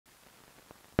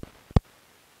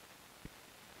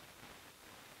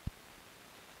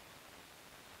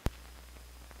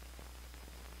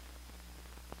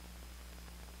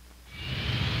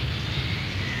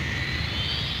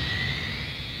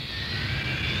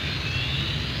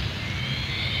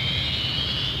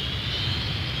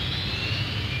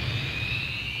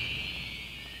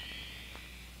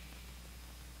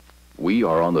We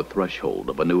are on the threshold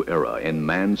of a new era in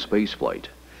manned spaceflight,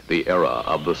 the era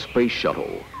of the Space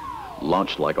Shuttle.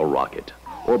 Launched like a rocket,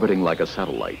 orbiting like a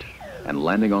satellite, and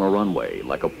landing on a runway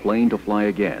like a plane to fly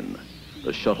again,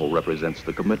 the shuttle represents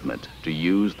the commitment to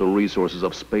use the resources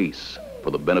of space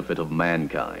for the benefit of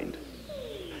mankind.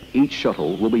 Each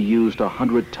shuttle will be used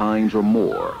 100 times or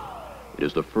more. It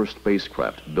is the first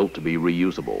spacecraft built to be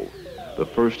reusable, the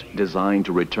first designed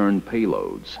to return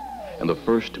payloads, and the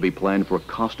first to be planned for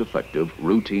cost-effective,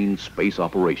 routine space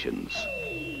operations.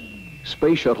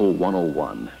 Space Shuttle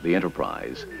 101, the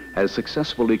Enterprise, has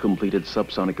successfully completed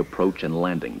subsonic approach and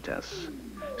landing tests.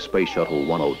 Space Shuttle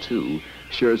 102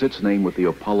 shares its name with the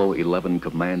Apollo 11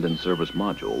 Command and Service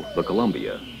Module, the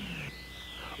Columbia.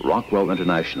 Rockwell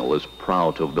International is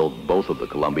proud to have built both of the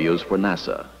Columbias for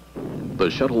NASA. The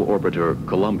shuttle orbiter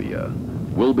Columbia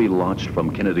will be launched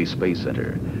from Kennedy Space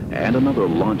Center, and another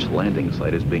launch landing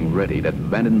site is being readied at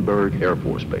Vandenberg Air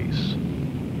Force Base.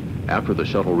 After the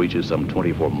shuttle reaches some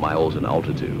 24 miles in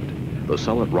altitude, the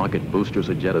solid rocket boosters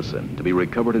are jettisoned to be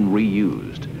recovered and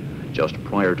reused. Just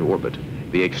prior to orbit,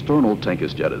 the external tank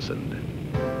is jettisoned.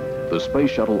 The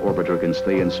Space Shuttle orbiter can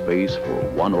stay in space for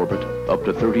one orbit up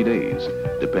to 30 days,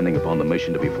 depending upon the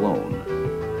mission to be flown.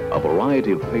 A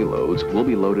variety of payloads will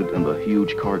be loaded in the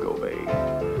huge cargo bay.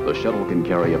 The shuttle can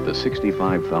carry up to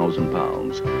 65,000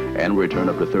 pounds and return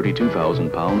up to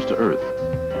 32,000 pounds to Earth.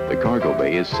 The cargo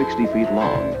bay is 60 feet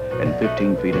long and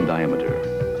 15 feet in diameter.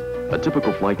 A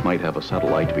typical flight might have a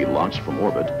satellite to be launched from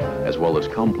orbit, as well as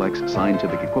complex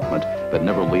scientific equipment that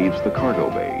never leaves the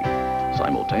cargo bay.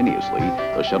 Simultaneously,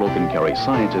 the shuttle can carry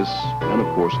scientists and,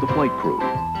 of course, the flight crew.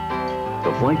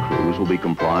 The flight crews will be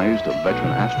comprised of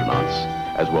veteran astronauts,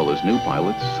 as well as new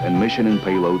pilots and mission and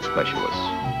payload specialists.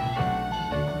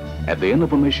 At the end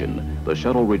of a mission, the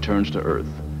shuttle returns to Earth,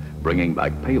 bringing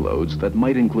back payloads that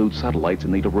might include satellites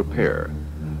in need of repair,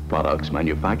 products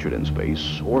manufactured in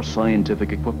space, or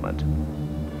scientific equipment.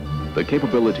 The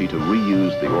capability to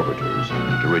reuse the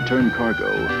orbiters, to return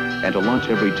cargo, and to launch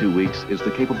every 2 weeks is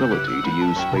the capability to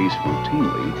use space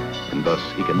routinely and thus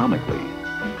economically.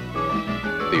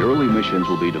 The early missions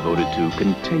will be devoted to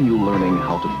continue learning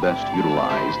how to best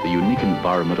utilize the unique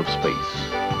environment of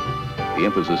space. The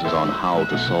emphasis is on how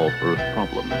to solve Earth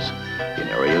problems in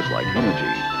areas like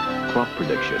energy, crop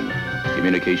prediction,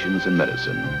 communications, and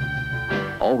medicine.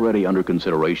 Already under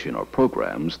consideration are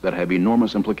programs that have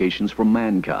enormous implications for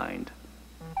mankind.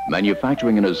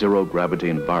 Manufacturing in a zero-gravity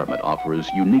environment offers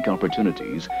unique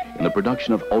opportunities in the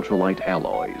production of ultralight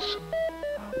alloys,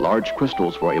 large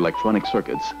crystals for electronic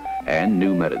circuits, and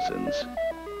new medicines.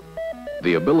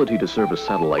 The ability to service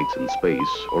satellites in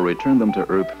space or return them to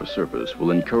Earth for service will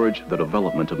encourage the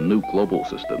development of new global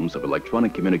systems of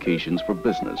electronic communications for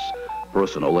business,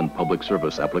 personal, and public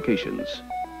service applications.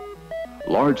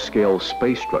 Large-scale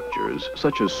space structures,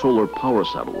 such as solar power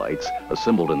satellites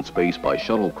assembled in space by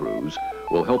shuttle crews,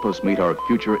 will help us meet our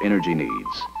future energy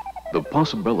needs. The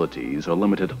possibilities are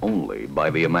limited only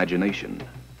by the imagination.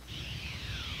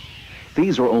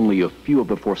 These are only a few of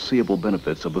the foreseeable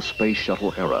benefits of the Space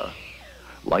Shuttle era.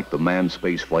 Like the manned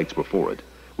space flights before it,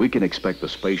 we can expect the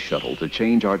Space Shuttle to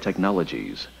change our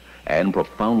technologies and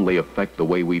profoundly affect the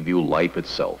way we view life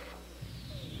itself.